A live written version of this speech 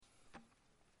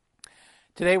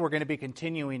Today we're going to be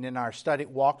continuing in our study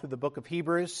walk through the book of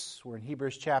Hebrews. We're in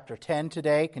Hebrews chapter 10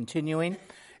 today, continuing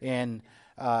in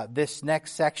this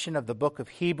next section of the book of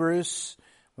Hebrews,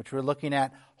 which we're looking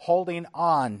at holding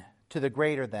on to the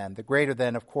greater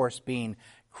than, of course, being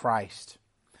Christ.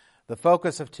 The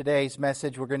focus of today's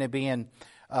message, we're going to be in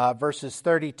verses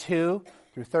 32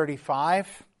 through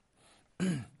 35.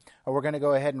 We're going to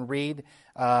go ahead and read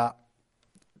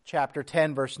chapter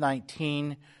 10, verse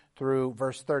 19 through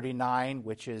verse 39,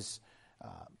 which is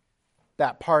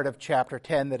that part of chapter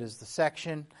 10 that is the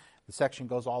section. The section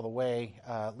goes all the way,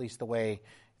 at least the way it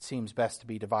seems best to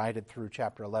be divided, through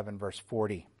chapter 11, verse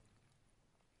 40.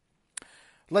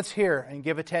 Let's hear and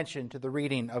give attention to the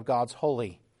reading of God's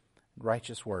holy,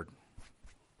 righteous word.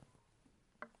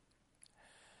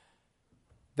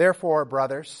 Therefore,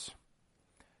 brothers,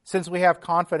 since we have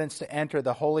confidence to enter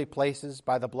the holy places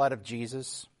by the blood of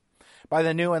Jesus, by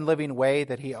the new and living way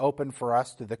that he opened for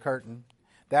us through the curtain,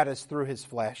 that is, through his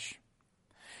flesh.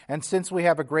 And since we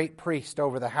have a great priest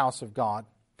over the house of God,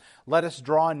 let us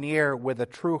draw near with a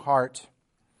true heart,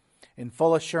 in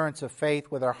full assurance of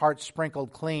faith, with our hearts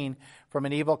sprinkled clean from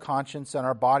an evil conscience and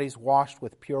our bodies washed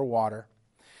with pure water.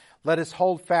 Let us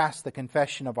hold fast the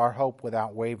confession of our hope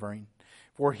without wavering,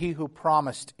 for he who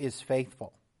promised is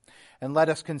faithful. And let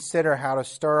us consider how to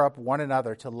stir up one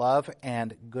another to love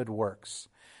and good works,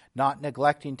 not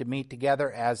neglecting to meet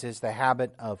together as is the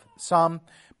habit of some,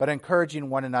 but encouraging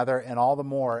one another, and all the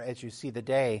more as you see the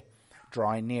day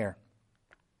drawing near.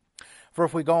 For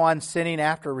if we go on sinning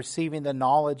after receiving the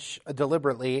knowledge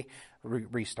deliberately,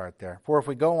 For if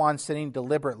we go on sinning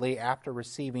deliberately after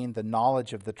receiving the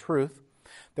knowledge of the truth,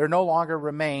 there no longer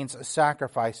remains a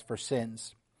sacrifice for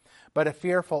sins, but a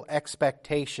fearful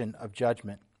expectation of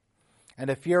judgment, and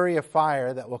a fury of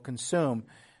fire that will consume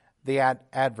the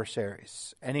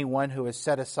adversaries. Anyone who has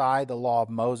set aside the law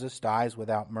of Moses dies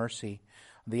without mercy,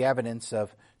 the evidence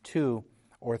of 2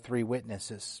 or 3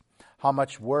 witnesses. How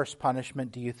much worse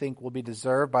punishment do you think will be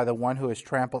deserved by the one who is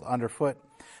trampled underfoot,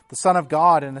 the Son of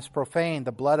God, and has profaned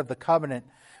the blood of the covenant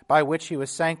by which he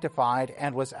was sanctified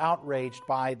and was outraged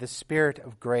by the Spirit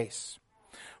of grace?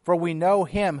 For we know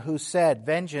him who said,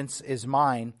 "Vengeance is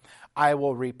mine, I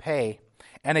will repay."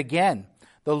 And again,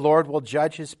 the Lord will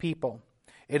judge his people.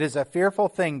 It is a fearful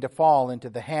thing to fall into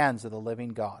the hands of the living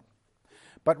God.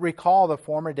 But recall the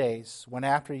former days when,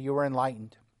 after you were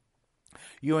enlightened,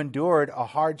 you endured a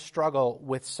hard struggle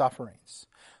with sufferings,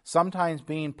 sometimes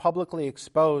being publicly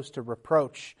exposed to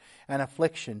reproach and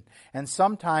affliction, and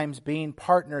sometimes being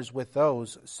partners with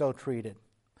those so treated.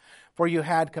 For you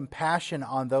had compassion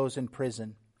on those in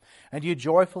prison, and you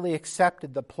joyfully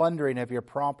accepted the plundering of your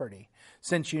property,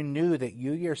 since you knew that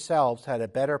you yourselves had a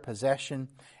better possession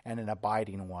and an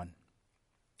abiding one.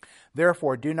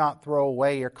 Therefore, do not throw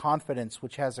away your confidence,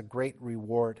 which has a great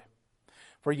reward.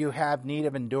 For you have need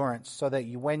of endurance, so that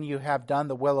when you have done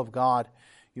the will of God,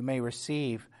 you may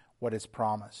receive what is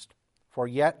promised. For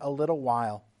yet a little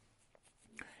while,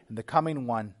 and the coming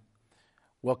one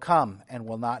will come and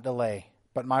will not delay.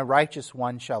 But my righteous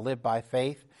one shall live by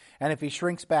faith, and if he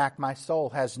shrinks back, my soul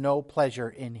has no pleasure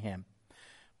in him.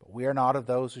 But we are not of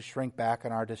those who shrink back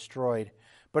and are destroyed,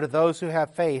 but of those who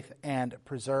have faith and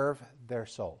preserve their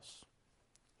souls.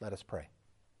 Let us pray.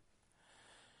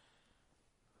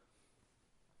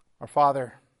 Our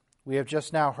Father, we have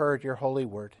just now heard your holy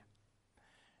word,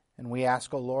 and we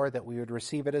ask, O Lord, that we would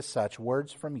receive it as such,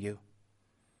 words from you.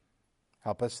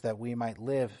 Help us that we might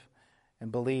live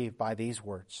and believe by these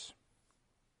words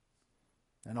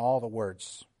and all the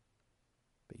words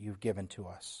that you've given to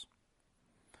us.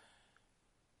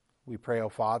 We pray, O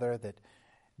Father, that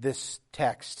this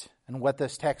text and what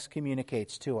this text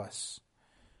communicates to us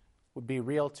would be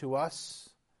real to us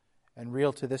and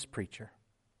real to this preacher.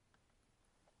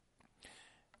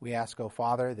 We ask, O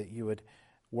Father, that you would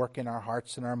work in our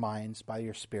hearts and our minds by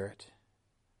your Spirit,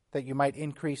 that you might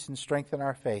increase and strengthen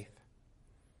our faith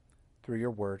through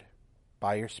your word,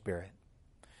 by your Spirit.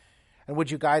 And would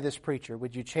you guide this preacher?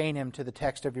 Would you chain him to the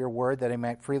text of your word, that he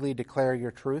might freely declare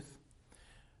your truth,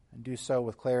 and do so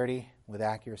with clarity, with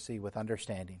accuracy, with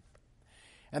understanding.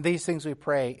 And these things we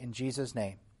pray in Jesus'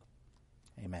 name.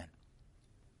 Amen.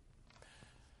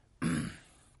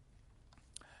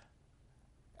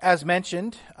 As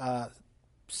mentioned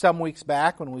some weeks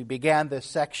back when we began this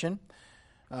section,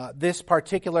 this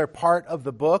particular part of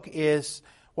the book is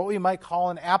what we might call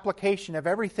an application of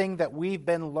everything that we've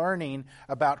been learning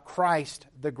about Christ,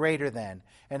 the greater than,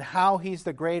 and how he's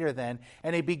the greater than.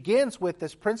 And it begins with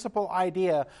this principal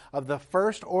idea of the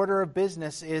first order of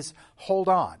business is hold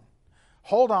on.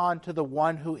 Hold on to the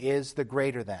one who is the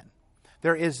greater than.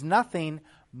 There is nothing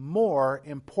more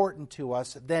important to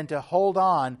us than to hold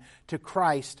on to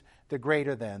Christ, the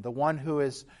greater than, the one who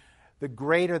is the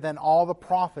greater than all the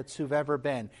prophets who've ever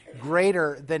been,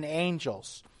 greater than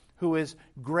angels, who is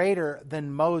greater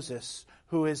than Moses,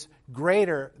 who is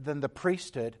greater than the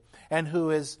priesthood, and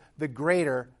who is the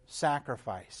greater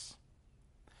sacrifice.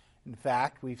 In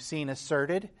fact, we've seen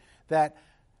asserted that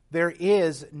there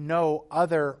is no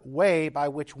other way by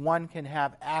which one can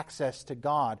have access to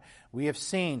God. We have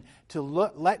seen to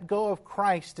let go of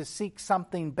Christ to seek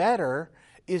something better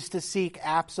is to seek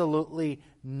absolutely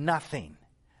nothing.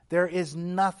 There is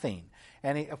nothing.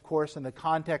 And of course, in the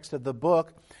context of the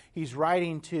book, he's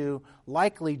writing to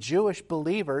likely Jewish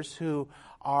believers who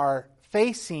are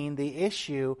facing the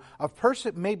issue of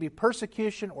maybe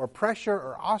persecution or pressure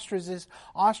or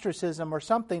ostracism or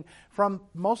something from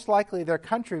most likely their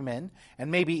countrymen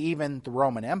and maybe even the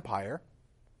Roman Empire,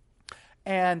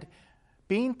 and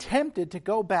being tempted to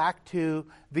go back to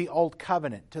the Old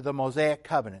Covenant, to the Mosaic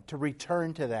Covenant, to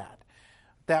return to that.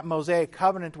 That Mosaic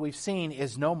Covenant we've seen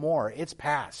is no more. It's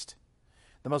past.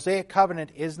 The Mosaic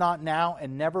Covenant is not now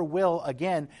and never will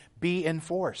again be in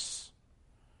force.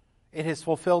 It has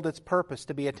fulfilled its purpose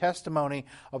to be a testimony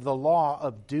of the law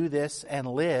of do this and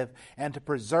live, and to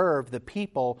preserve the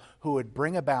people who would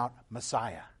bring about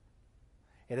Messiah.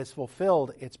 It has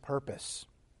fulfilled its purpose.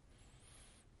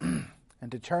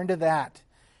 And to turn to that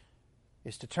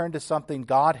is to turn to something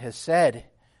God has said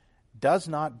does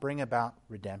not bring about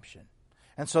redemption.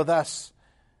 And so thus,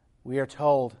 we are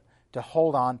told to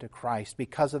hold on to Christ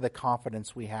because of the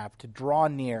confidence we have, to draw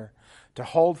near, to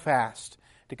hold fast,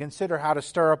 to consider how to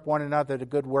stir up one another to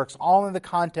good works, all in the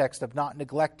context of not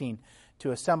neglecting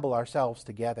to assemble ourselves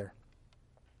together.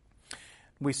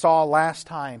 We saw last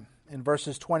time in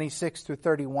verses 26 through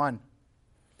 31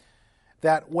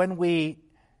 that when we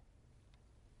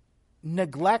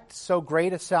neglect so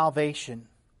great a salvation,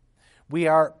 we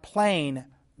are playing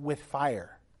with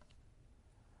fire.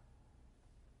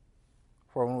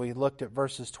 For when we looked at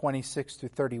verses 26 through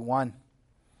 31,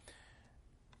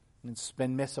 it's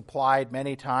been misapplied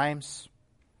many times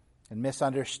and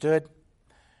misunderstood.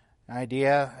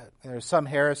 There are some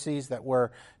heresies that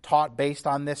were taught based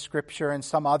on this scripture and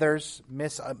some others,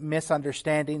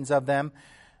 misunderstandings of them.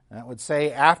 That would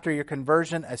say after your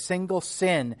conversion, a single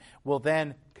sin will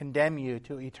then condemn you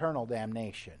to eternal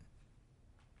damnation.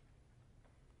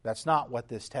 That's not what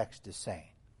this text is saying.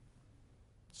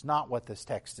 It's not what this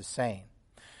text is saying.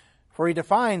 For he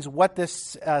defines what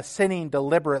this sinning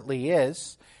deliberately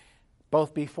is,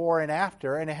 both before and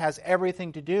after, and it has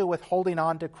everything to do with holding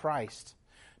on to Christ.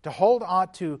 To hold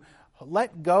on, to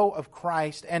let go of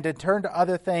Christ and to turn to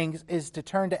other things is to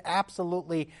turn to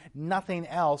absolutely nothing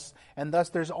else, and thus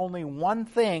there's only one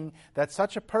thing that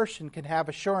such a person can have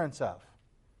assurance of: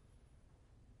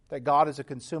 that God is a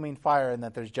consuming fire and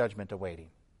that there's judgment awaiting.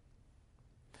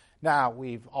 Now,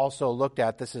 we've also looked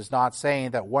at, this is not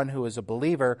saying that one who is a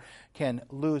believer can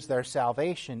lose their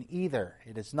salvation either.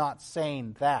 It is not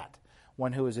saying that.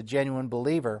 One who is a genuine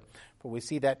believer. For we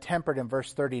see that tempered in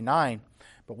verse 39.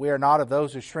 But we are not of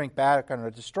those who shrink back and are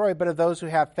destroyed, but of those who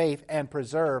have faith and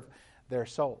preserve their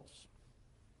souls.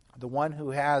 The one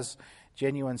who has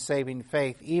genuine saving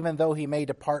faith, even though he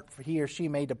or she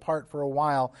may depart for a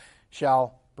while,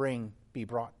 shall be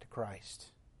brought to Christ.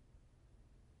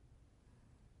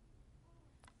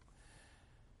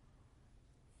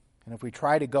 And if we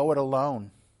try to go it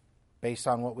alone, based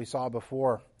on what we saw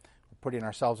before, we're putting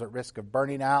ourselves at risk of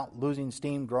burning out, losing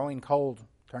steam, growing cold,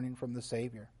 turning from the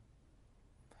Savior.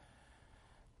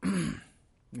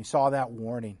 We saw that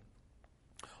warning.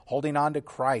 Holding on to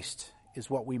Christ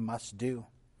is what we must do.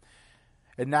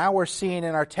 And now we're seeing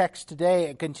in our text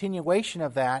today a continuation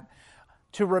of that,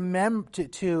 to remember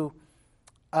to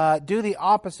do the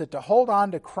opposite, to hold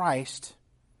on to Christ,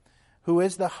 who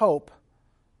is the hope,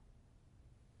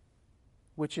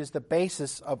 which is the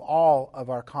basis of all of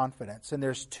our confidence. And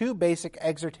there's two basic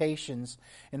exhortations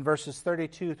in verses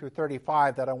 32 through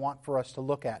 35 that I want for us to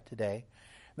look at today.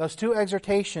 Those two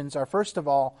exhortations are, first of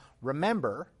all,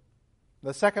 remember.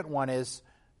 The second one is,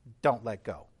 don't let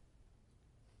go.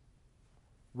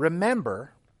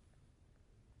 Remember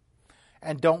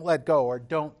and don't let go, or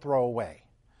don't throw away.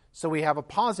 So we have a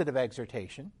positive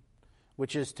exhortation,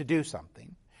 which is to do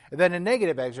something, and then a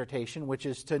negative exhortation, which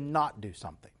is to not do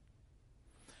something.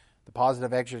 The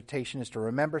positive exhortation is to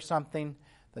remember something.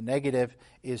 The negative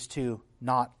is to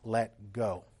not let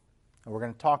go. And we're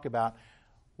going to talk about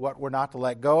what we're not to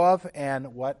let go of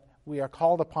and what we are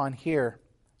called upon here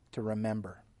to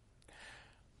remember.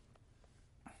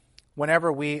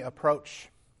 Whenever we approach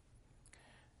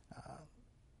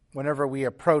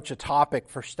a topic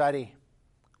for study,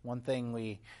 one thing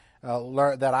we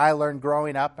that I learned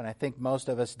growing up, and I think most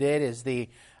of us did, is the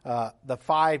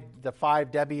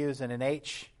five W's and an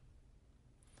H: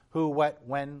 who, what,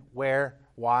 when, where,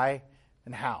 why,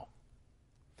 and how.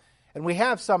 And we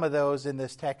have some of those in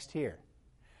this text here.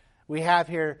 We have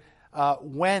here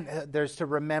when. There's to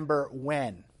remember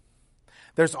when.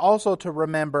 There's also to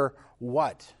remember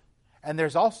what. And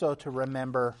there's also to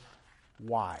remember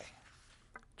why.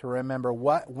 To remember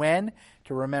what, when,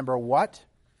 to remember what,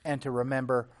 and to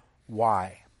remember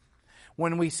why.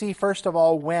 When we see, first of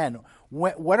all, when,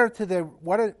 what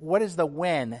is the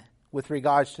when with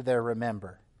regards to their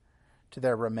remembering?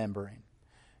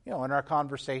 In our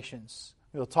conversations,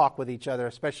 we'll talk with each other,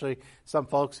 especially some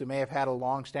folks who may have had a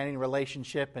long-standing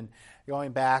relationship and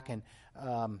going back and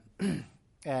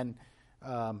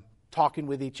talking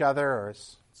with each other, or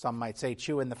as some might say,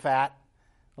 chewing the fat.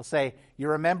 We'll say, "You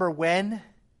remember when?"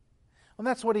 Well,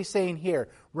 that's what he's saying here.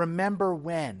 Remember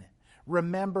when.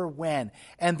 Remember when.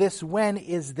 And this when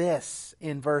is this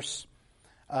in verse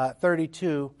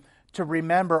 32, to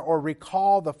remember or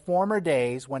recall the former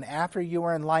days when after you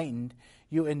were enlightened,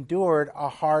 you endured a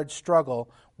hard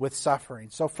struggle with suffering.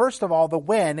 So first of all, the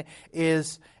when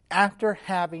is after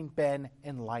having been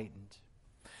enlightened.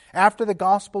 After the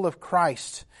gospel of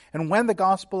Christ, and when the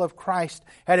gospel of Christ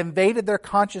had invaded their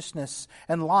consciousness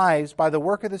and lives by the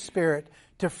work of the Spirit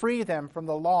to free them from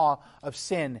the law of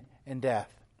sin and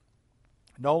death.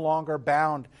 No longer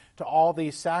bound to all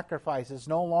these sacrifices,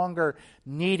 no longer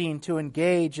needing to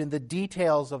engage in the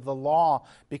details of the law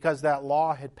because that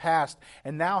law had passed,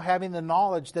 and now having the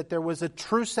knowledge that there was a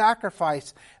true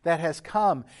sacrifice that has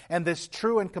come, and this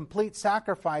true and complete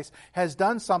sacrifice has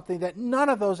done something that none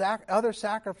of those other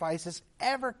sacrifices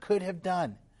ever could have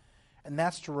done, and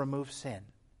that's to remove sin.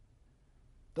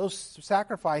 Those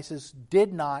sacrifices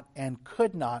did not and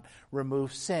could not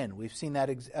remove sin. We've seen that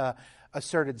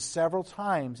asserted several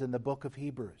times in the book of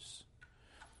Hebrews.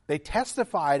 They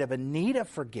testified of a need of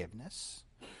forgiveness,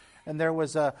 and there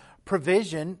was a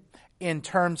provision in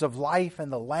terms of life and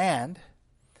the land,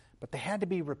 but they had to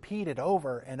be repeated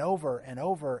over and over and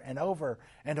over and over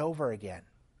and over again.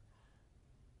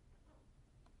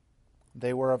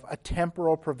 They were of a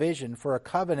temporal provision for a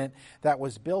covenant that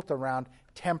was built around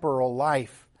temporal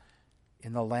life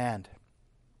in the land.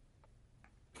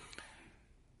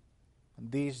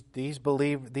 These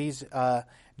believers,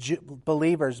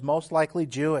 most likely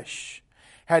Jewish,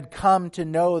 had come to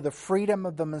know the freedom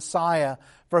of the Messiah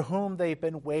for whom they've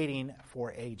been waiting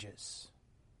for ages.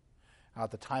 At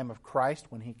the time of Christ,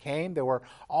 when he came, there were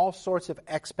all sorts of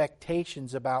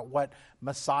expectations about what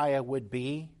Messiah would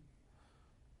be.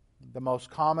 The most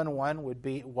common one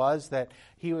was that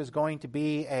he was going to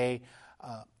be a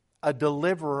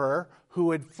deliverer who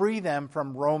would free them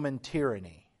from Roman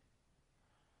tyranny.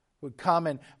 Would come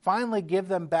and finally give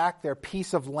them back their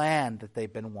piece of land that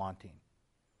they've been wanting.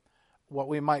 What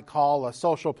we might call a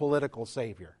social political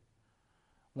savior.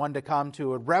 One to come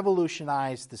to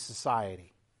revolutionize the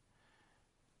society.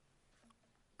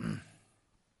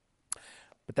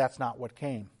 But that's not what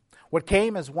came. What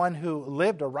came is one who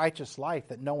lived a righteous life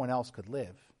that no one else could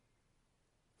live.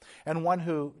 And one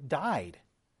who died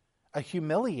a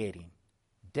humiliating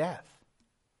death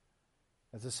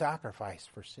as a sacrifice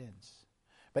for sins.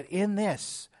 But in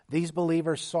this, these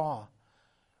believers saw,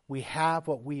 we have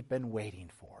what we've been waiting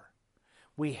for.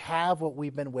 We have what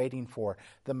we've been waiting for.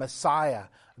 The Messiah,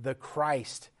 the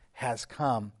Christ, has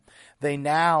come. They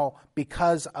now,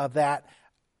 because of that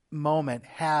moment,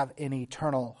 have an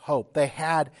eternal hope. They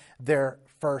had their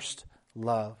first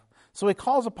love. So he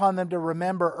calls upon them to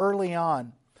remember early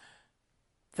on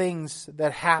things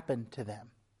that happened to them.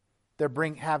 They're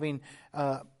having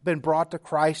been brought to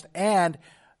Christ, and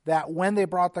that when they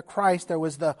brought the Christ, there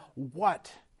was the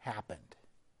what happened.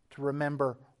 To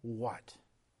remember what.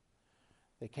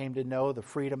 They came to know the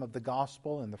freedom of the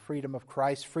gospel and the freedom of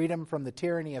Christ, freedom from the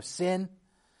tyranny of sin,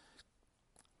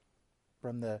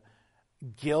 from the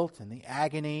guilt and the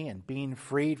agony, and being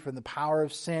freed from the power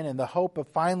of sin, and the hope of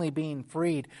finally being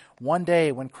freed one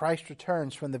day when Christ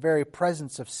returns from the very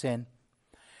presence of sin.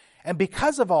 And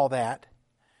because of all that,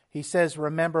 he says,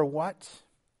 remember what?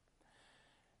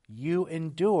 You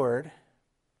endured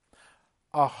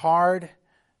a hard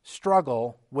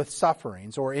struggle with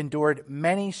sufferings, or endured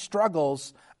many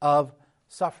struggles of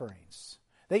sufferings.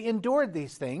 They endured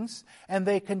these things, and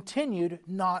they continued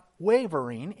not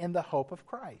wavering in the hope of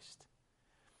Christ.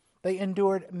 They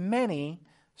endured many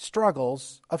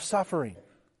struggles of suffering.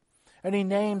 And he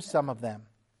names some of them.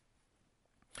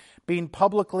 Being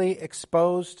publicly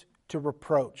exposed to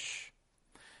reproach.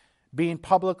 Being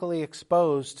publicly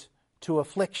exposed to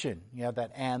affliction. You have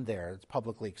that "and" there. It's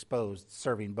publicly exposed,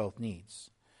 serving both needs.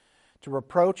 to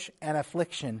reproach and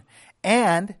affliction,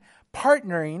 and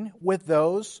partnering with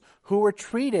those who were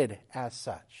treated as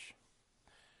such.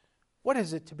 What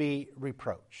is it to be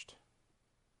reproached?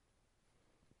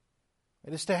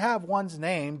 It is to have one's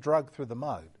name dragged through the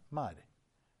mud.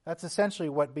 That's essentially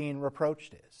what being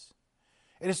reproached is.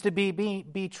 It is to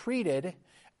be treated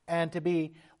and to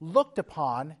be looked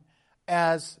upon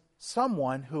as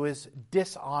someone who is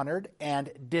dishonored and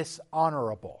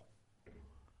dishonorable.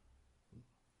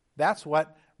 That's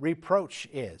what reproach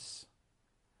is.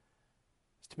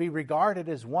 It's to be regarded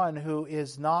as one who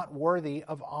is not worthy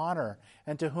of honor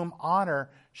and to whom honor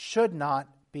should not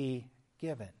be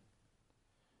given.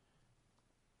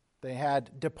 They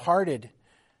had departed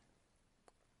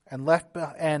and left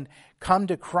and come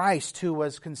to Christ, who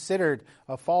was considered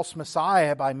a false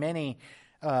Messiah by many,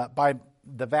 by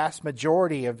the vast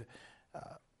majority of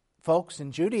folks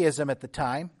in Judaism at the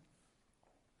time.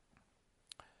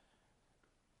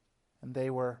 And they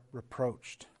were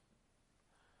reproached.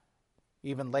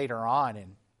 Even later on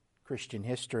in Christian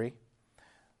history,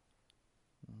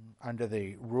 under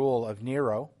the rule of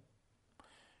Nero,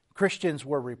 Christians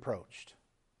were reproached.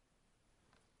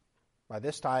 By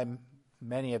this time,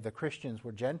 many of the Christians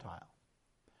were Gentile.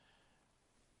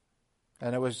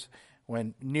 And it was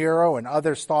when Nero and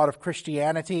others thought of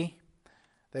Christianity,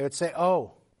 they would say,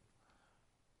 oh,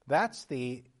 that's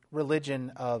the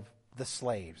religion of the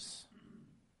slaves.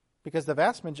 Because the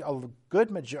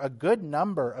a good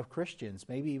number of Christians,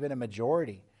 maybe even a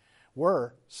majority,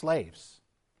 were slaves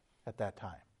at that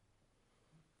time.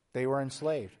 They were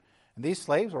enslaved. And these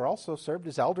slaves were also served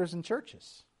as elders in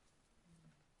churches,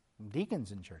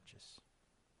 deacons in churches.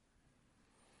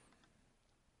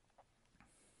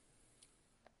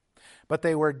 But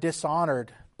they were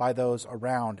dishonored by those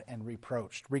around and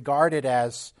reproached, regarded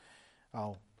as,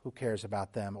 oh, who cares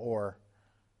about them, or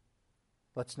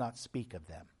let's not speak of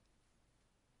them.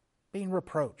 Being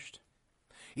reproached,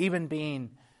 even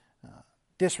being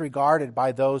disregarded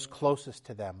by those closest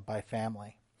to them, by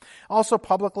family. Also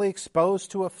publicly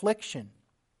exposed to affliction,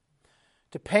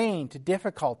 to pain, to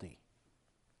difficulty.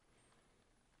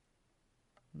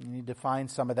 You need to find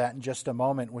some of that in just a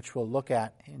moment, which we'll look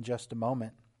at in just a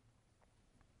moment.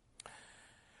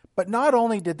 But not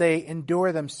only did they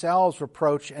endure themselves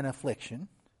reproach and affliction,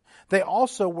 they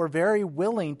also were very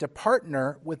willing to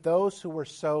partner with those who were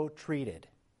so treated.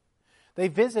 They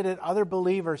visited other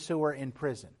believers who were in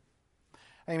prison.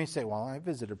 And you may say, well, I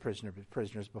visited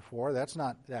prisoners before. That's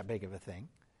not that big of a thing.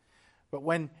 But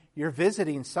when you're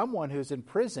visiting someone who's in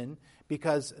prison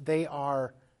because they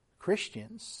are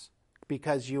Christians,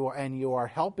 because you are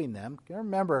helping them,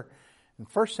 remember, in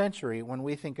the first century, when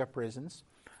we think of prisons,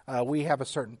 we have a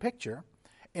certain picture.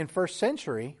 In first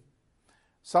century,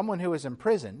 someone who was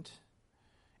imprisoned,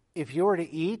 if you were to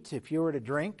eat, if you were to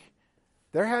drink,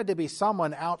 there had to be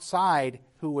someone outside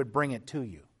who would bring it to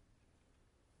you.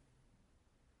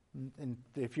 And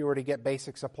if you were to get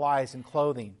basic supplies and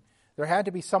clothing, there had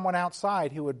to be someone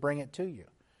outside who would bring it to you.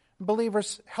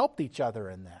 Believers helped each other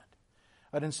in that.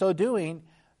 But in so doing,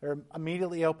 they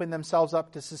immediately opened themselves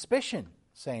up to suspicion,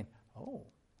 saying, oh,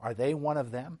 are they one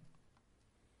of them?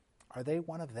 Are they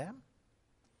one of them?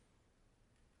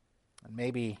 And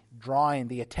maybe drawing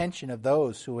the attention of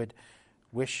those who would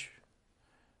wish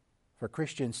for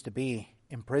Christians to be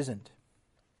imprisoned.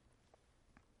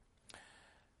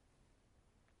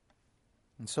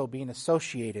 And so being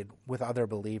associated with other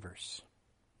believers,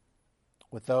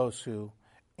 with those who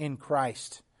in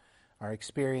Christ are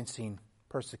experiencing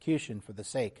persecution for the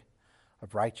sake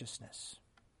of righteousness.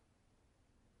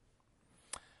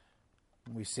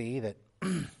 We see that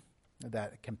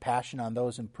that compassion on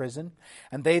those in prison,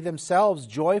 and they themselves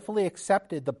joyfully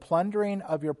accepted the plundering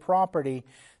of your property,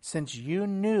 since you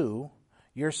knew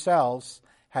yourselves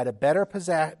had a better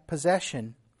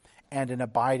possession and an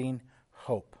abiding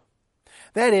hope.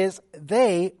 That is,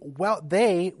 they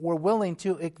were willing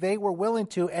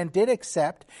to and did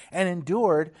accept and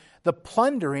endured the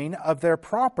plundering of their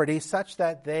property, such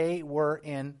that they were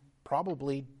in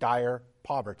probably dire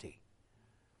poverty.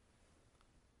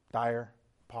 Dire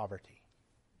poverty.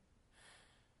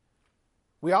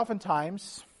 We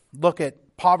oftentimes look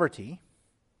at poverty,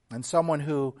 and someone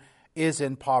who is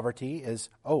in poverty is,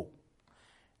 oh,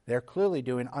 they're clearly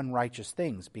doing unrighteous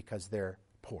things because they're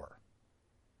poor.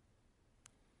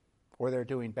 Or they're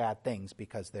doing bad things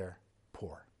because they're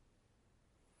poor.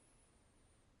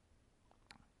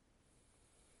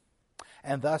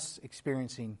 And thus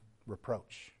experiencing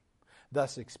reproach,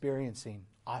 thus experiencing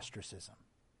ostracism.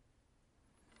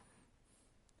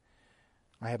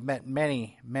 I have met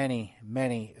many, many,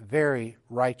 many very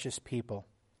righteous people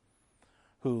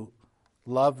who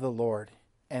love the Lord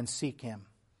and seek Him,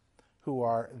 who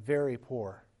are very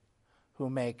poor, who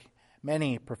make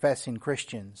many professing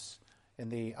Christians in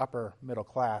the upper middle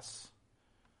class,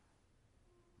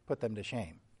 put them to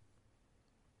shame.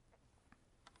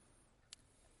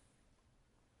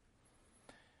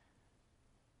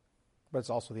 But it's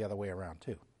also the other way around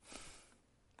too.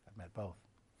 I've met both.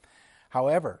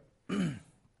 However,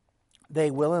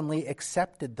 they willingly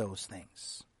accepted those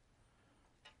things.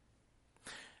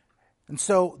 And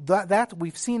so that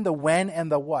we've seen the when and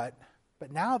the what,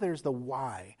 but now there's the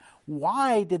why.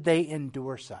 Why did they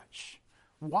endure such?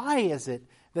 Why is it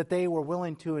that they were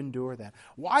willing to endure that?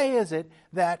 Why is it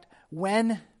that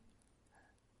when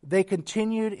they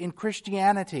continued in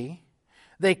Christianity,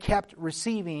 they kept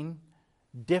receiving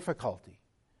difficulty?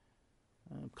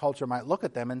 Culture might look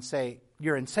at them and say,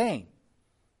 you're insane.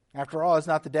 After all, is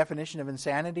not the definition of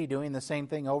insanity doing the same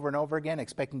thing over and over again,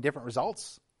 expecting different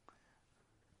results?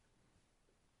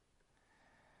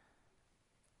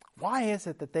 Why is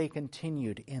it that they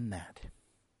continued in that?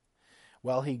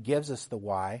 Well, he gives us the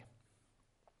why.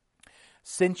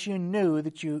 Since you knew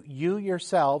that you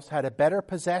yourselves had a better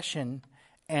possession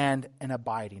and an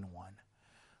abiding one.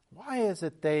 Why is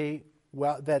it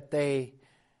that they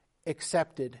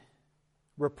accepted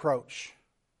reproach?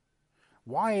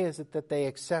 Why is it that they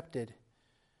accepted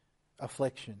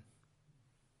affliction?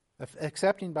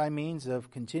 Accepting by means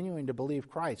of continuing to believe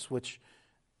Christ, which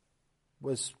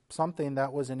was something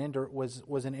that was an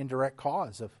indirect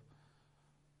cause of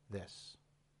this.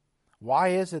 Why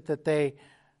is it that they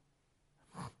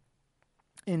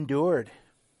endured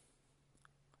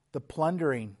the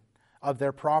plundering of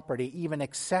their property, even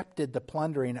accepted the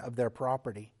plundering of their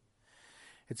property?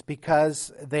 It's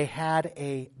because they had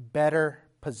a better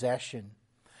possession,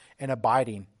 an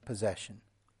abiding possession.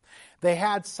 They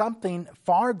had something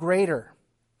far greater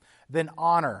than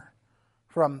honor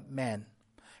from men,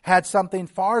 had something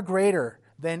far greater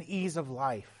than ease of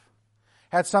life,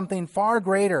 had something far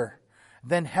greater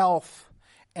than health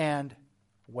and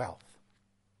wealth,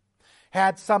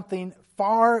 had something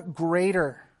far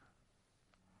greater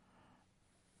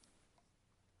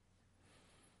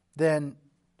than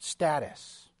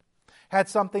status, had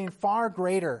something far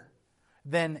greater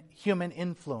than human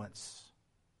influence.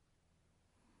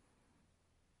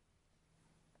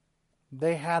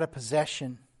 They had a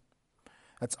possession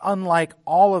that's unlike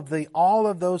all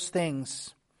of those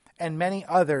things and many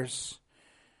others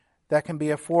that can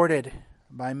be afforded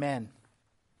by men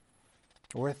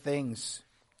or things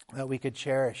that we could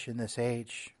cherish in this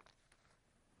age.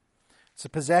 It's a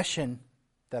possession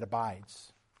that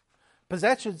abides.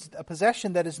 A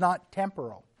possession that is not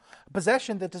temporal. A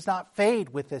possession that does not fade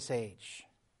with this age.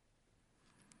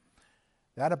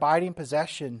 That abiding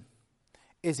possession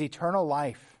is eternal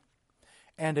life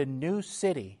and a new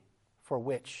city for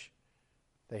which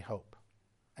they hope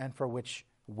and for which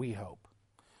we hope.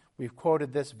 We've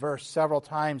quoted this verse several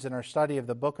times in our study of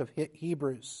the book of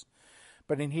Hebrews.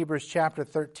 But in Hebrews chapter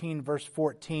 13, verse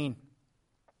 14,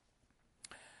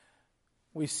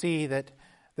 we see that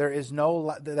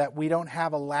that we don't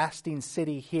have a lasting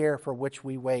city here for which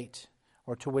we wait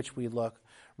or to which we look.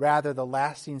 Rather, the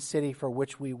lasting city for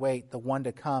which we wait, the one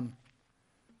to come,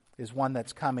 is one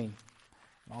that's coming.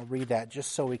 I'll read that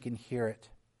just so we can hear it.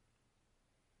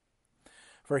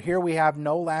 For here we have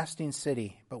no lasting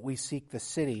city, but we seek the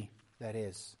city that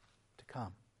is to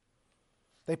come.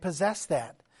 They possessed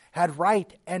that, had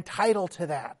right and title to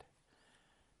that,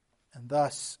 and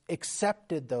thus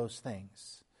accepted those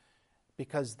things.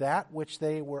 Because that which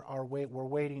they were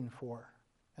waiting for,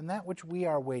 and that which we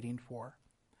are waiting for,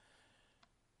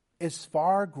 is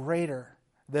far greater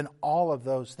than all of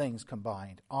those things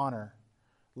combined. Honor,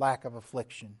 lack of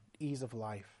affliction, ease of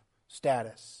life,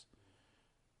 status,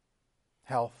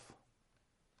 health,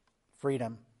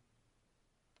 freedom.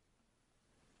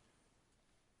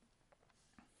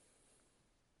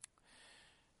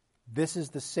 This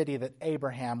is the city that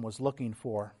Abraham was looking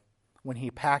for when he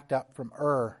packed up from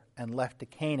Ur and left to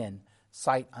Canaan,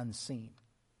 sight unseen.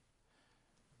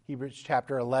 Hebrews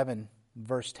chapter 11,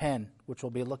 verse 10, which we'll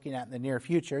be looking at in the near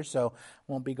future, so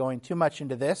won't be going too much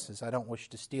into this, as I don't wish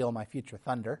to steal my future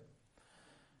thunder.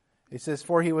 It says,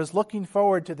 for he was looking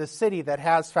forward to the city that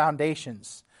has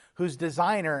foundations, whose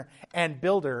designer and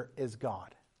builder is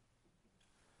God.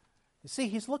 You see,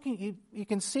 he's looking. You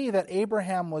can see that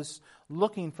Abraham was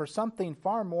looking for something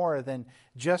far more than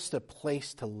just a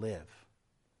place to live.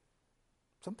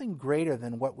 Something greater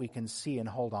than what we can see and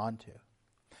hold on to.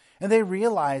 And they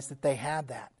realized that they had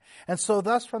that. And so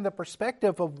thus, from the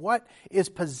perspective of what is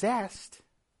possessed,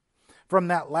 from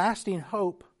that lasting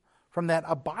hope, from that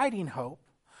abiding hope,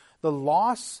 the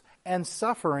loss and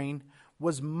suffering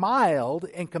was mild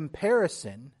in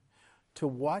comparison to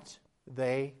what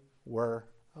they were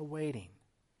awaiting.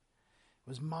 It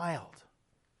was mild.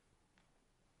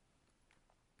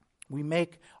 We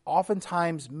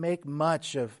oftentimes make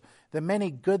much of the many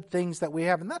good things that we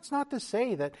have. And that's not to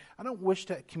say that I don't wish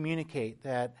to communicate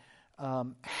that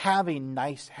having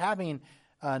nice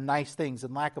things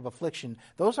and lack of affliction,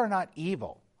 those are not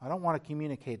evil. I don't want to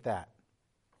communicate that.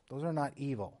 Those are not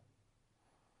evil.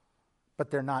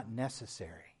 But they're not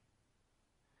necessary.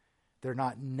 They're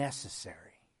not necessary.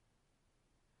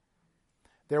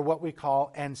 They're what we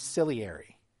call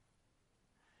ancillary.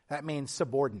 That means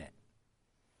subordinate.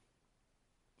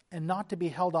 And not to be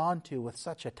held on to with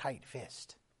such a tight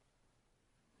fist.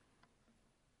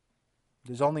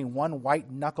 There's only one white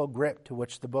knuckle grip to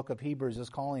which the book of Hebrews is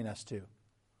calling us to.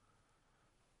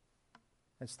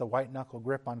 It's the white knuckle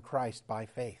grip on Christ by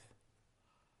faith.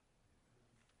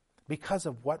 Because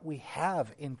of what we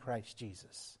have in Christ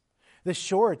Jesus. The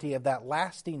surety of that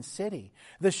lasting city.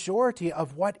 The surety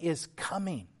of what is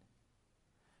coming.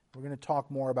 We're going to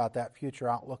talk more about that future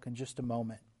outlook in just a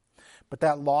moment. But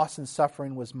that loss and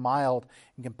suffering was mild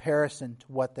in comparison to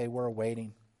what they were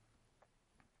awaiting.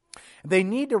 They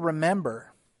need to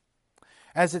remember,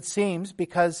 as it seems,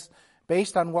 because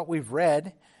based on what we've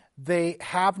read, they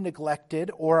have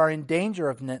neglected or are in danger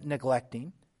of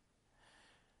neglecting,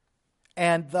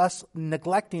 and thus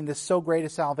neglecting this so great a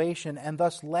salvation, and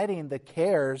thus letting the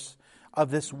cares of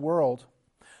this world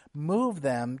move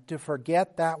them to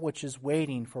forget that which is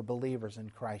waiting for believers in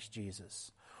Christ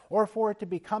Jesus. Or for it to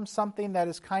become something that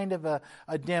is kind of a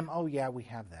dim, oh yeah, we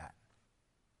have that.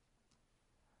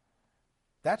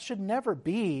 That should never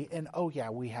be an, oh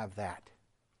yeah, we have that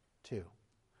too.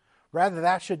 Rather,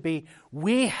 that should be,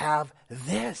 we have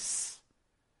this.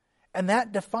 And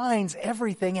that defines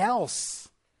everything else.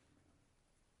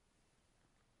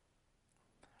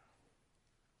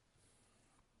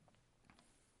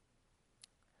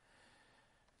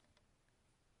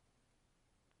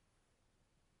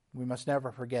 We must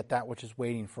never forget that which is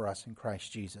waiting for us in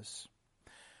Christ Jesus.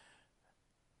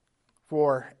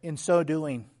 For in so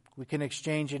doing, we can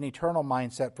exchange an eternal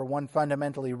mindset for one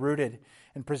fundamentally rooted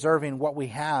in preserving what we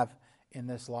have in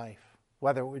this life,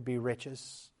 whether it would be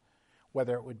riches,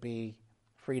 whether it would be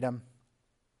freedom,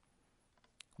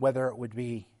 whether it would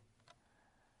be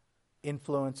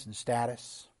influence and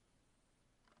status.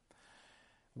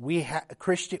 We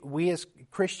as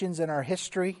Christians in our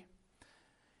history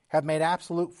have made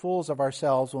absolute fools of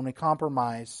ourselves when we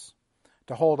compromise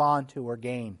to hold on to or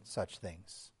gain such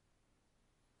things.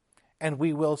 And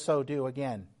we will so do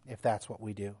again if that's what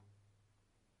we do.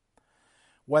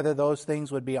 Whether those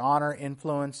things would be honor,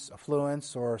 influence,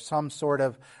 affluence, or some sort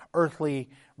of earthly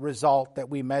result that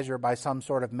we measure by some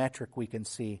sort of metric we can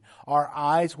see, our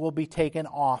eyes will be taken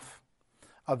off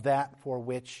of that for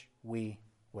which we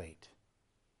wait.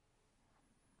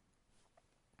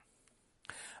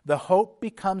 The hope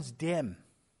becomes dim.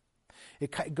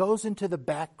 It goes into the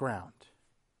background.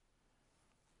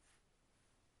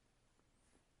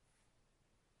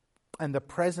 And the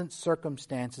present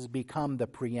circumstances become the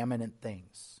preeminent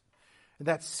things.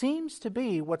 That seems to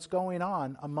be what's going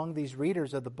on among these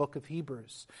readers of the book of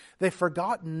Hebrews. They've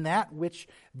forgotten that which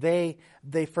they've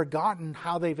forgotten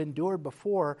how they've endured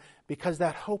before because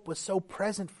that hope was so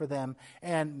present for them.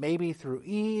 And maybe through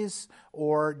ease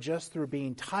or just through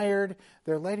being tired,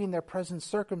 they're letting their present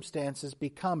circumstances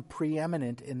become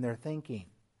preeminent in their thinking.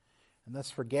 And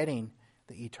thus forgetting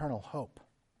the eternal hope.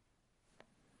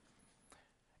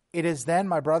 It is then,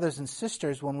 my brothers and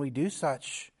sisters, when we do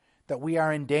such, that we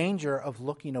are in danger of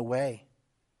looking away.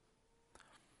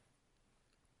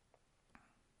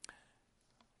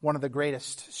 One of the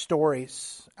greatest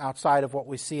stories outside of what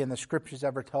we see in the Scriptures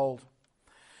ever told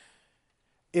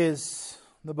is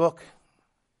the book,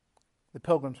 The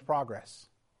Pilgrim's Progress.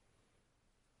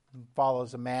 It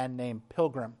follows a man named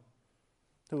Pilgrim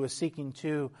who is seeking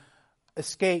to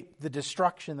escape the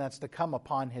destruction that's to come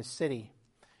upon his city.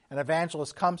 An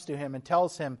evangelist comes to him and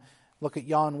tells him, look at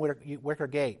yon wicker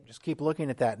gate. Just keep looking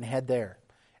at that and head there.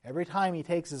 Every time he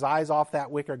takes his eyes off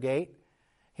that wicker gate,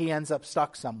 he ends up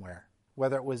stuck somewhere.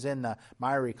 Whether it was in the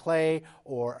miry clay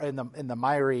or in the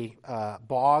miry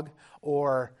bog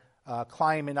or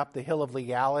climbing up the hill of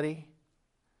legality.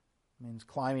 It means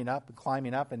climbing up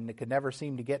and it could never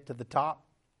seem to get to the top.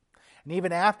 And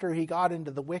even after he got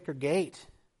into the wicker gate,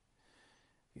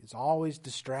 there's always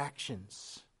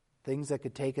distractions. Things that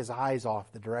could take his eyes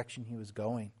off the direction he was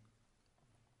going.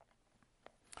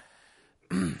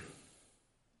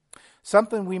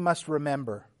 Something we must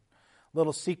remember.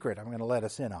 Little secret I'm going to let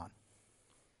us in on.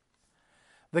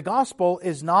 The gospel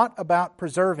is not about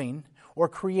preserving or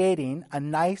creating a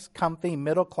nice, comfy,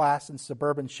 middle-class and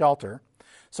suburban shelter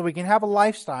So we can have a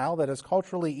lifestyle that is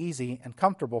culturally easy and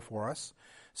comfortable for us,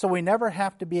 so we never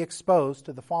have to be exposed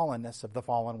to the fallenness of the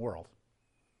fallen world.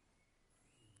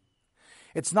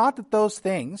 It's not that those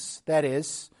things, that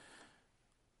is,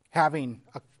 having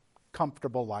a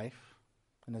comfortable life,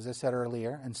 and as I said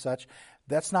earlier and such,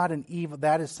 that's not an evil,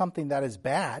 that is something that is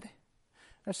bad.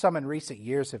 There's some in recent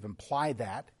years have implied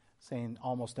that,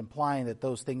 almost implying that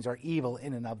those things are evil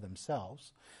in and of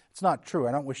themselves. It's not true.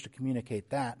 I don't wish to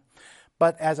communicate that.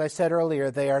 But as I said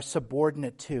earlier, they are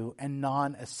subordinate to and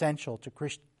non-essential to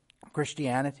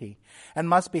Christianity and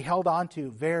must be held on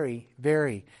to very,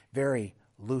 very, very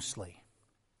loosely.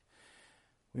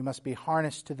 We must be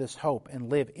harnessed to this hope and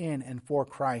live in and for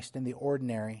Christ in the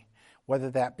ordinary, whether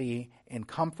that be in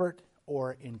comfort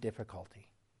or in difficulty.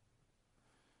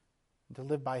 And to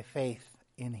live by faith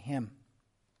in Him.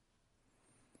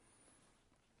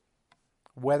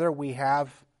 Whether we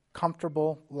have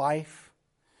comfortable life,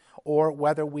 or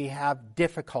whether we have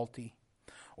difficulty,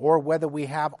 or whether we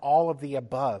have all of the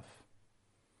above,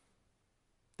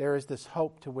 there is this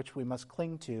hope to which we must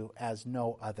cling to as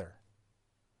no other.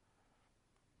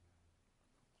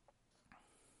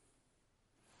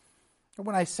 And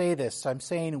when I say this, I'm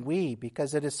saying we,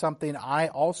 because it is something I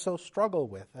also struggle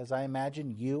with, as I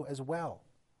imagine you as well.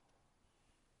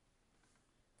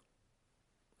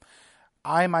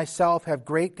 I myself have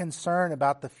great concern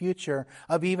about the future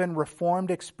of even reformed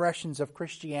expressions of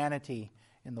Christianity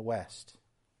in the West.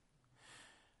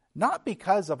 Not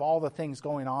because of all the things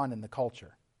going on in the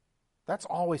culture. That's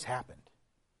always happened.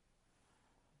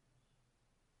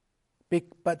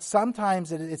 But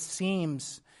sometimes it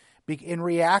seems, in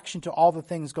reaction to all the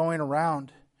things going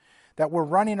around, that we're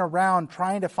running around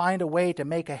trying to find a way to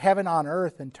make a heaven on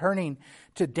earth and turning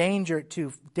to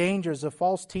dangers of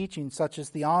false teaching such as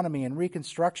theonomy and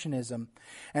reconstructionism,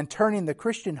 and turning the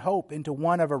Christian hope into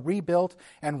one of a rebuilt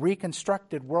and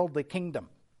reconstructed worldly kingdom.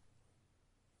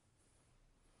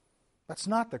 That's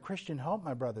not the Christian hope,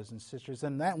 my brothers and sisters.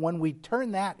 And that when we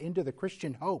turn that into the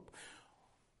Christian hope,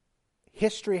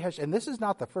 history has, and this is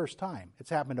not the first time, it's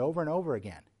happened over and over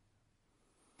again.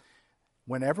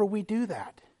 Whenever we do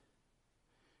that,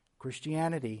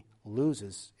 Christianity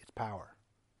loses its power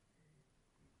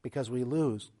because we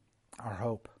lose our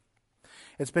hope.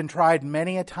 It's been tried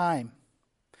many a time,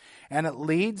 and it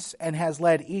leads and has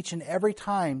led each and every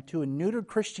time to a neutered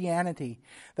Christianity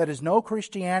that is no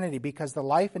Christianity because the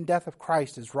life and death of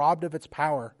Christ is robbed of its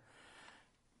power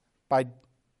by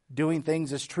doing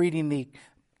things as treating the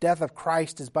death of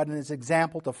Christ as but an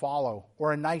example to follow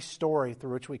or a nice story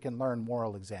through which we can learn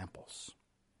moral examples.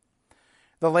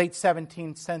 The late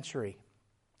 18th century,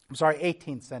 the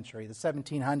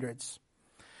 1700s.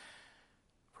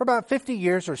 For about 50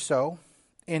 years or so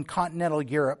in continental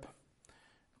Europe,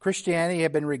 Christianity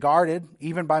had been regarded,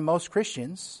 even by most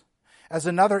Christians, as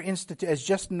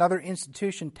just another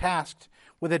institution tasked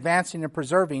with advancing and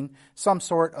preserving some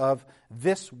sort of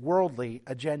this worldly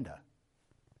agenda.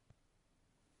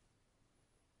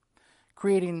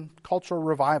 Creating cultural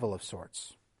revival of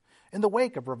sorts, in the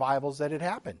wake of revivals that had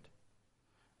happened.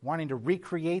 Wanting to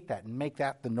recreate that and make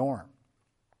that the norm.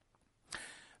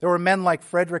 There were men like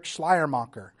Friedrich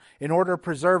Schleiermacher in order to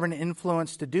preserve an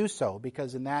influence to do so,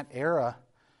 because in that era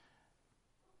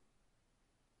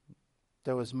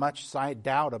there was much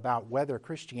doubt about whether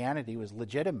Christianity was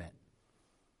legitimate.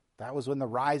 That was when the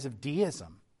rise of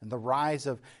deism and the rise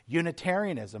of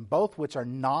Unitarianism, both which are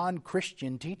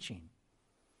non-Christian teaching.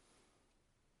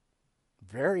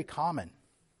 Very common.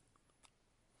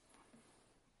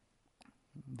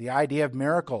 The idea of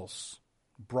miracles,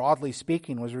 broadly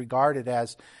speaking, was regarded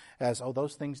as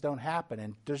those things don't happen.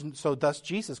 And so thus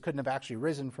Jesus couldn't have actually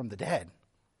risen from the dead.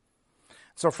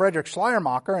 So Friedrich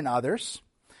Schleiermacher and others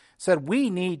said we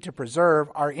need to preserve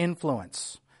our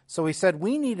influence. So he said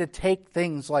we need to take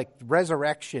things like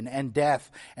resurrection and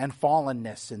death and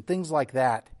fallenness and things like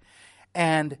that,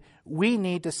 and we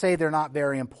need to say they're not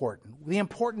very important. The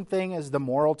important thing is the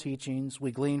moral teachings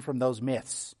we glean from those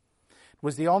myths.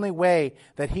 Was the only way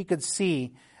that he could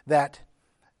see that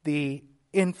the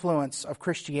influence of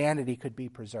Christianity could be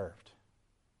preserved.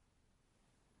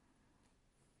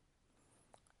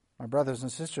 My brothers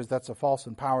and sisters, that's a false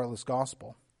and powerless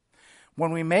gospel.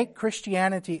 When we make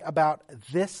Christianity about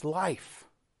this life,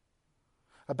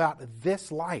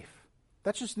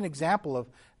 that's just an example of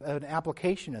an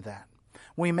application of that.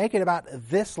 When we make it about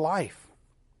this life,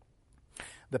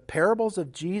 the parables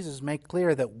of Jesus make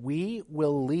clear that we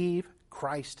will leave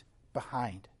Christ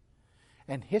behind.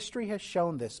 And history has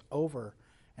shown this over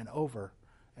and over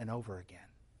and over again.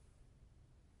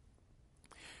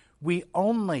 We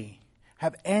only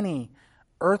have any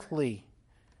earthly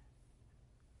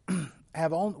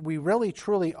we really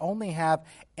truly only have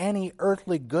any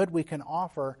earthly good we can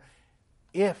offer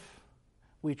if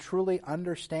we truly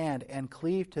understand and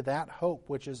cleave to that hope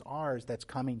which is ours that's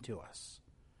coming to us,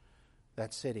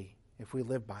 that city, if we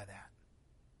live by that.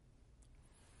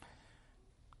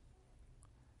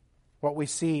 What we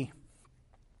see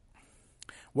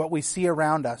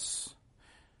around us,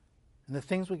 and the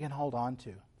things we can hold on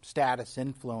to, status,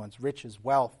 influence, riches,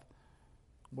 wealth,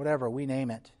 whatever, we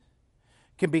name it,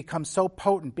 can become so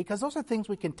potent because those are things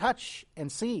we can touch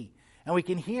and see and we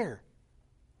can hear.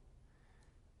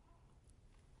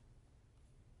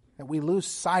 That we lose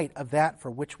sight of that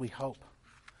for which we hope.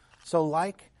 So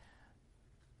like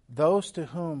those to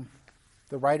whom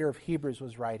the writer of Hebrews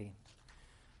was writing,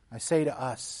 I say to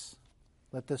us,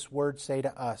 let this word say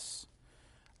to us,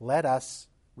 let us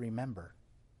remember.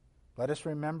 Let us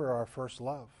remember our first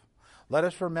love. Let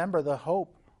us remember the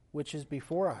hope which is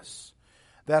before us.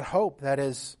 That hope that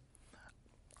is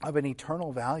of an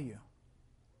eternal value.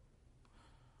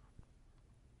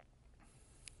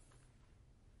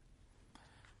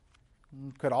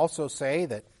 You could also say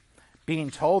that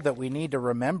being told that we need to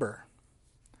remember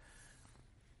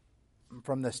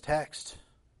from this text,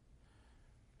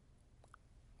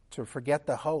 to forget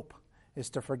the hope is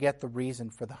to forget the reason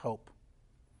for the hope.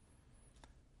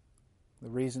 The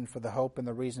reason for the hope and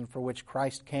the reason for which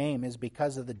Christ came is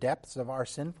because of the depths of our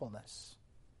sinfulness.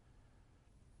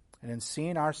 And in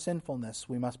seeing our sinfulness,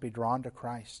 we must be drawn to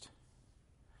Christ.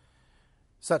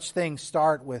 Such things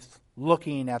start with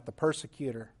looking at the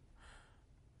persecutor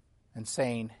and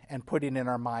saying, and putting in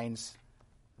our minds,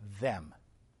 them.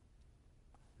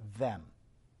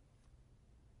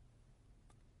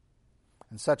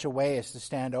 In such a way as to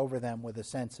stand over them with a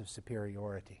sense of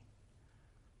superiority.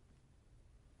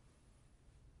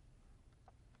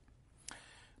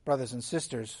 Brothers and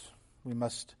sisters, we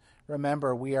must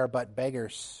remember we are but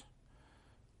beggars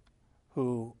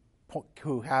who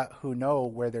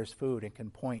know where there's food and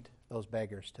can point those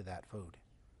beggars to that food.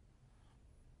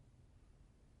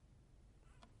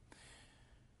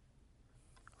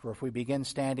 For if we begin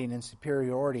standing in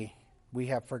superiority,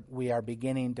 we are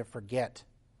beginning to forget.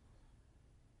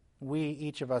 We,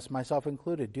 each of us, myself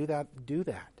included, do that.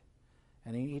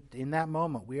 And in that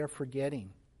moment, we are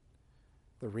forgetting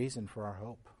the reason for our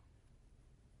hope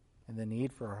and the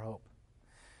need for our hope.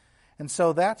 And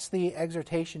so that's the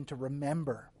exhortation to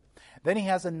remember. Then he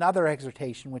has another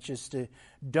exhortation, which is to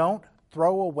don't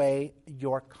throw away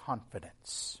your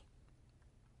confidence.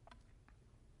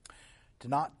 Do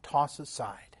not toss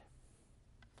aside.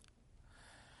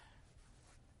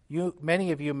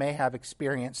 Many of you may have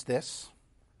experienced this.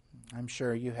 I'm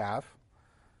sure you have.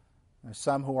 There's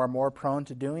some who are more prone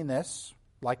to doing this,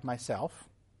 like myself,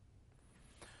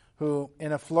 who,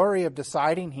 in a flurry of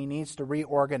deciding he needs to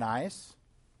reorganize,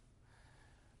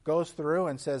 goes through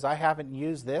and says, I haven't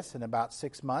used this in about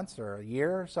 6 months or a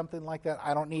year or something like that.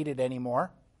 I don't need it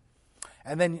anymore.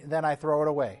 And then I throw it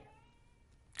away.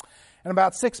 And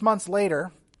about 6 months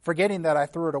later, forgetting that I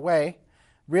threw it away,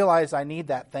 realize I need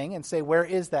that thing and say, where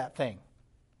is that thing?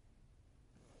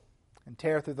 And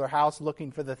tear through their house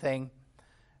looking for the thing.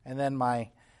 And then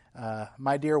my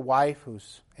dear wife,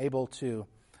 who's able to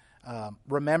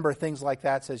remember things like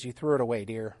that, says, you threw it away,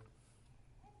 dear.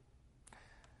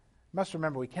 You must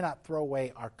remember, we cannot throw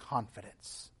away our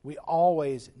confidence. We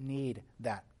always need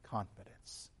that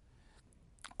confidence.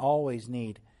 Always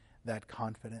need that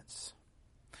confidence.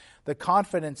 The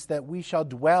confidence that we shall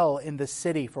dwell in the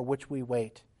city for which we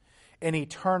wait, an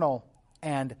eternal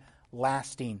and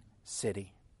lasting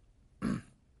city.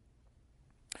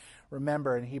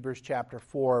 Remember in Hebrews chapter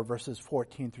 4, verses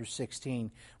 14 through 16,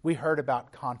 we heard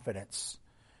about confidence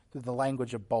through the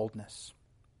language of boldness.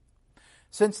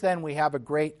 Since then, we have a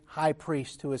great high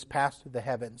priest who has passed through the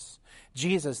heavens,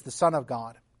 Jesus, the Son of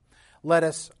God. Let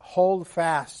us hold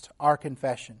fast our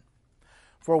confession.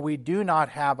 For we do not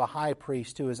have a high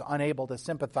priest who is unable to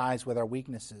sympathize with our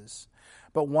weaknesses,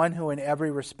 but one who in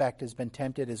every respect has been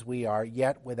tempted as we are,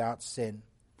 yet without sin.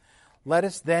 Let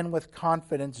us then with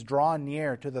confidence draw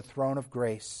near to the throne of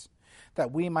grace,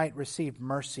 that we might receive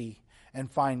mercy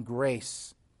and find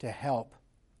grace to help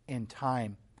in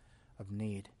time of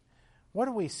need. What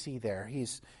do we see there?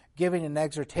 He's giving an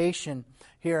exhortation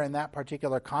here in that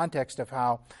particular context of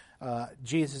how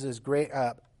Jesus is great.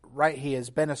 Right, he has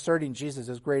been asserting Jesus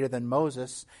is greater than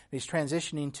Moses. He's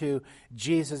transitioning to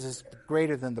Jesus is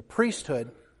greater than the priesthood.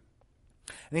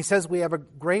 And he says we have a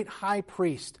great high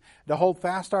priest to hold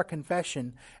fast our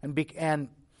confession, and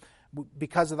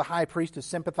because of the high priest who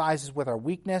sympathizes with our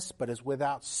weakness but is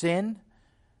without sin,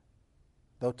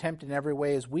 though tempted in every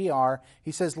way as we are,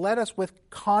 he says, let us with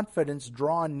confidence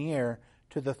draw near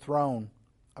to the throne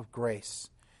of grace,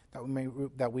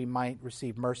 that we might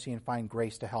receive mercy and find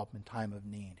grace to help in time of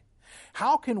need.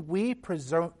 How can we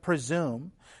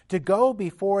presume to go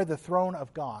before the throne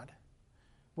of God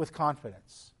with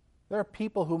confidence? There are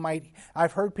people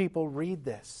I've heard people read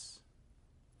this,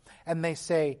 and they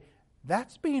say,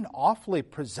 that's being awfully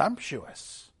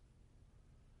presumptuous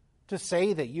to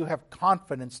say that you have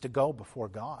confidence to go before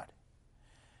God.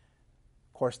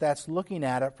 Of course, that's looking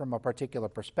at it from a particular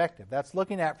perspective. That's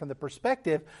looking at it from the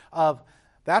perspective of,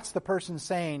 that's the person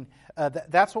saying,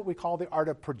 that's what we call the art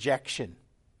of projection.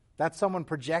 That's someone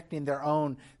projecting their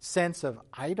own sense of,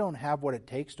 I don't have what it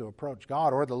takes to approach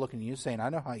God. Or they're looking at you saying, I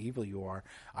know how evil you are.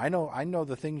 I know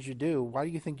the things you do. Why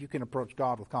do you think you can approach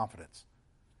God with confidence?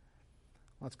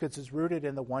 Well, it's because it's rooted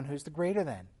in the one who's the greater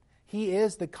than. He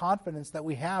is the confidence that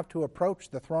we have to approach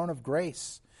the throne of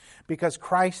grace. Because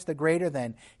Christ, the greater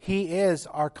than, He is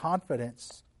our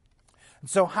confidence. And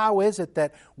so how is it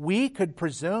that we could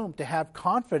presume to have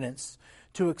confidence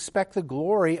to expect the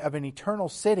glory of an eternal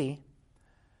city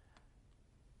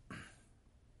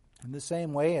in the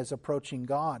same way as approaching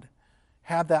God?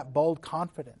 Have that bold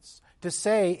confidence to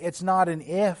say it's not an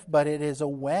if, but it is a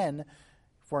when,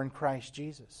 for in Christ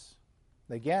Jesus.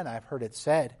 Again, I've heard it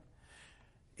said,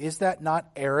 is that not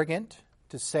arrogant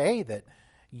to say that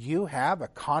you have a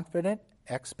confident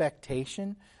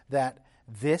expectation that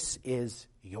this is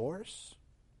yours?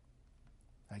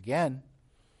 Again,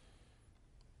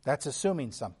 that's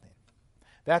assuming something.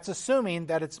 That's assuming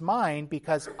that it's mine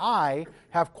because I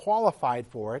have qualified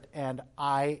for it and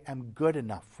I am good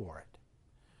enough for it.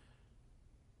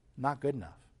 Not good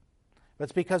enough. But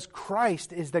it's because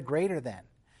Christ is the greater than,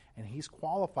 and He's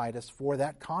qualified us for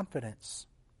that confidence.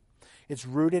 It's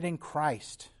rooted in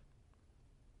Christ.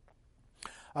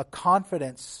 A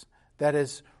confidence that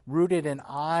is rooted in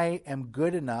I am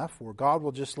good enough, where God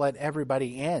will just let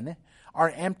everybody in,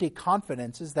 are empty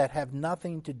confidences that have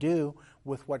nothing to do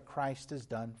with what Christ has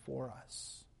done for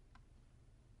us.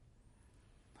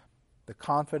 The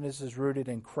confidence is rooted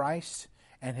in Christ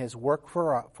and His work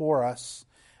for us,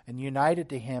 and united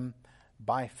to Him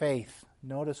by faith.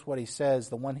 Notice what he says,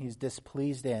 the one He's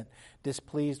displeased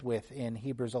with in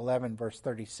Hebrews 11, verse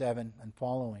 37 and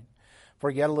following.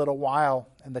 For yet a little while,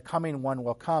 and the coming one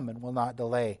will come and will not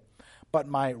delay. But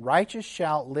my righteous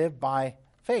shall live by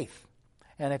faith.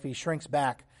 And if he shrinks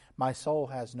back, my soul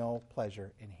has no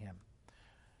pleasure in him.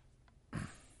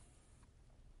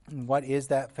 And what is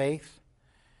that faith?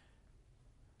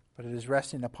 But it is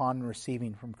resting upon and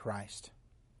receiving from Christ.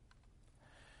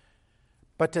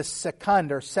 But to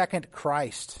second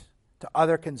Christ to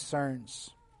other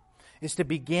concerns is to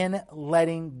begin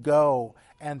letting go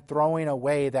and throwing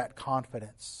away that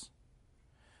confidence.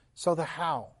 So the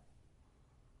how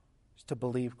is to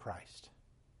believe Christ.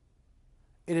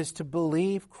 It is to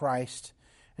believe Christ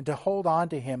and to hold on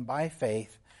to Him by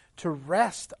faith, to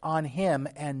rest on Him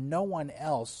and no one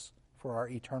else for our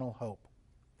eternal hope.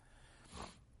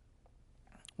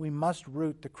 We must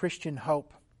root the Christian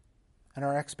hope and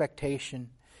our expectation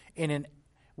in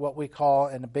what we call,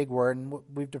 in a big word, and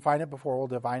we've defined it before, we'll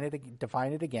define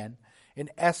it again, an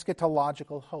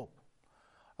eschatological hope.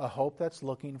 A hope that's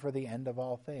looking for the end of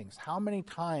all things. How many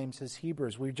times has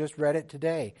Hebrews, we just read it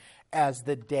today, as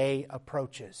the day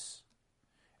approaches.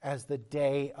 As the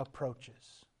day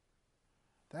approaches.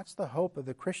 That's the hope of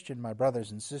the Christian, my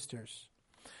brothers and sisters.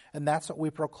 And that's what we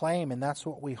proclaim, and that's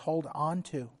what we hold on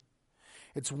to.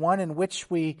 It's one in which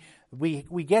we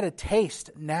get a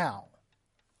taste now.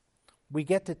 We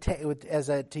get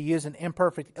to use an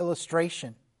imperfect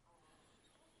illustration.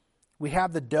 We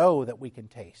have the dough that we can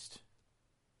taste.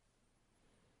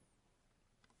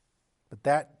 But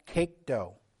that cake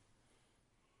dough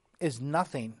is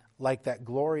nothing like that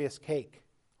glorious cake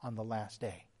on the last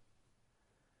day.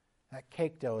 That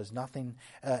cake dough is nothing,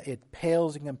 it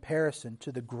pales in comparison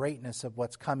to the greatness of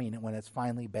what's coming when it's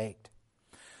finally baked.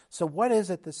 So what is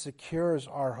it that secures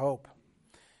our hope?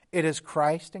 It is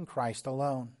Christ and Christ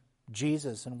alone.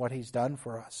 Jesus and what He's done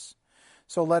for us.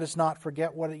 So let us not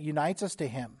forget what unites us to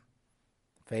Him.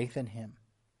 Faith in Him.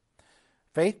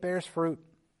 Faith bears fruit.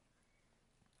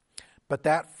 But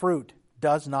that fruit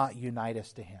does not unite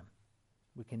us to Him.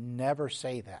 We can never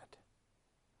say that.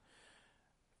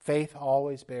 Faith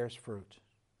always bears fruit.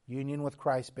 Union with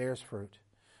Christ bears fruit.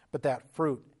 But that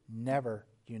fruit never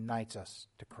unites us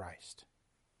to Christ.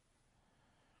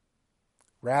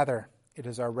 Rather, it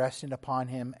is our resting upon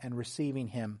Him and receiving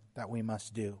Him that we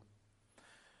must do.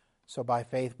 So by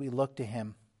faith we look to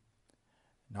Him.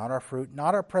 Not our fruit,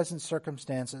 not our present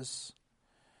circumstances.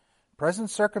 Present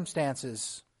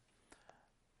circumstances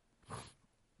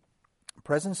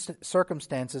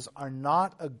are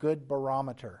not a good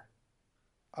barometer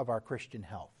of our Christian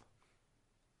health.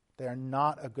 They are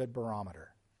not a good barometer.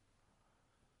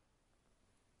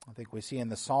 I think we see in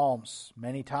the Psalms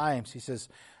many times, he says,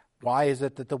 why is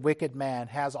it that the wicked man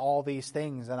has all these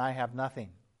things and I have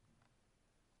nothing?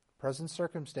 Present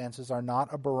circumstances are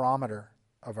not a barometer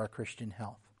of our Christian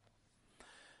health.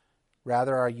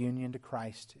 Rather, our union to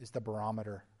Christ is the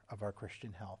barometer of our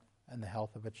Christian health and the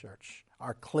health of a church.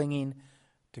 Our clinging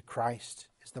to Christ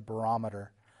is the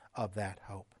barometer of that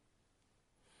hope.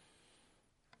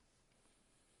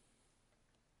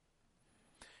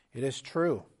 It is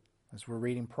true, as we're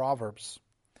reading Proverbs,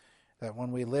 that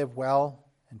when we live well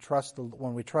and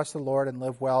when we trust the Lord and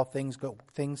live well, things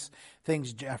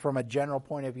from a general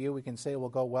point of view, we can say will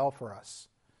go well for us.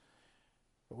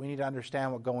 But we need to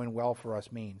understand what going well for us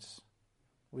means.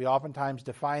 We oftentimes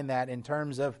define that in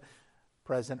terms of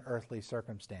present earthly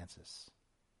circumstances.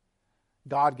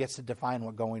 God gets to define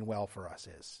what going well for us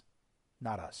is,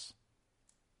 not us.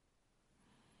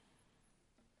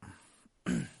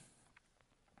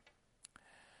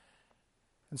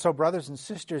 And so, brothers and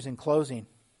sisters, in closing,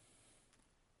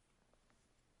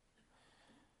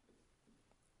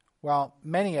 while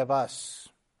many of us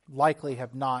likely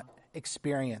have not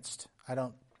experienced, I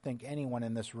don't think anyone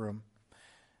in this room,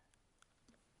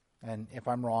 and if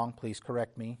I'm wrong, please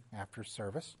correct me after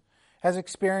service, has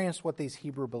experienced what these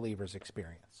Hebrew believers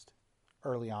experienced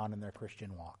early on in their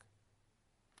Christian walk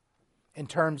in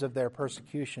terms of their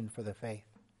persecution for the faith.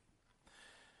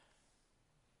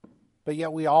 But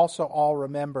yet we also all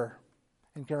remember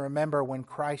and can remember when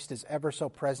Christ is ever so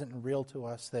present and real to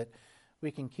us that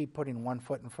we can keep putting one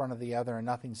foot in front of the other and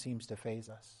nothing seems to faze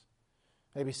us.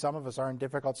 Maybe some of us are in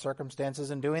difficult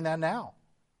circumstances and doing that now.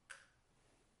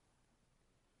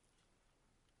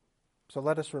 So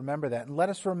let us remember that. And let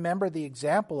us remember the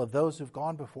example of those who've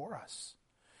gone before us,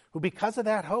 who because of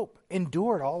that hope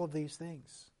endured all of these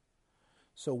things.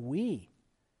 So we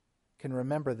can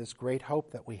remember this great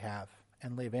hope that we have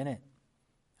and live in it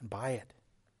and by it.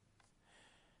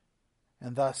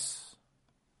 And thus,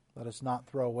 let us not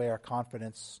throw away our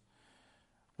confidence,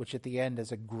 which at the end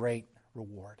is a great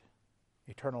reward.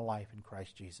 Eternal life in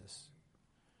Christ Jesus.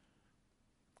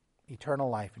 Eternal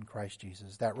life in Christ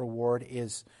Jesus. That reward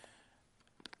is,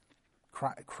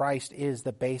 Christ is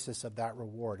the basis of that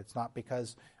reward. It's not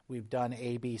because we've done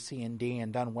A, B, C, and D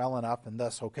and done well enough and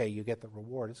thus, okay, you get the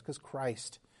reward. It's because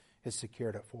Christ has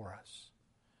secured it for us.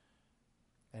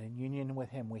 And in union with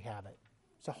Him, we have it.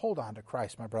 So hold on to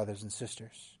Christ, my brothers and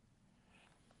sisters.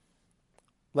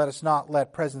 Let us not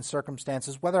let present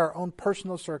circumstances, whether our own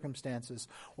personal circumstances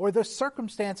or the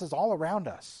circumstances all around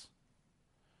us,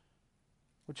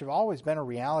 which have always been a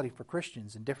reality for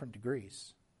Christians in different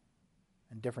degrees,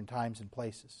 in different times and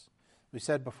places. We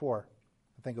said before,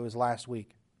 I think it was last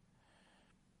week,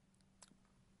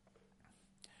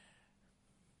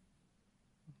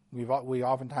 we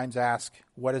oftentimes ask,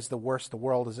 what is the worst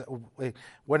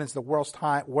what is the worst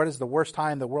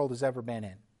time the world has ever been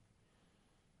in?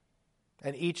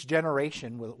 And each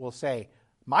generation will say,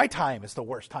 my time is the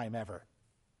worst time ever.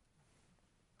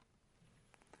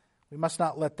 We must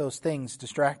not let those things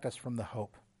distract us from the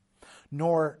hope,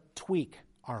 nor tweak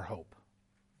our hope,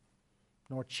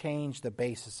 nor change the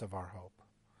basis of our hope.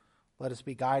 Let us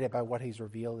be guided by what He's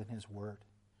revealed in His Word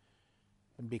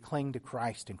and be cling to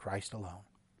Christ and Christ alone.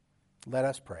 Let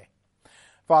us pray.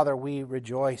 Father, we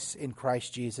rejoice in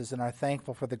Christ Jesus and are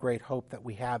thankful for the great hope that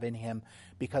we have in Him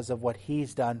because of what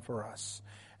He's done for us.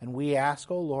 And we ask,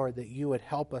 O Lord, that You would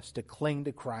help us to cling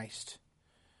to Christ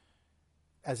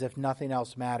as if nothing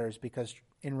else matters, because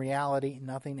in reality,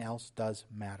 nothing else does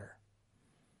matter.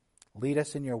 Lead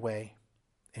us in Your way,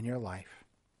 in Your life.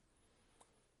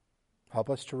 Help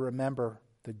us to remember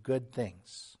the good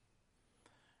things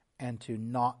and to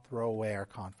not throw away our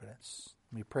confidence.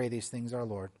 We pray these things, our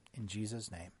Lord, in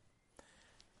Jesus' name.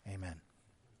 Amen.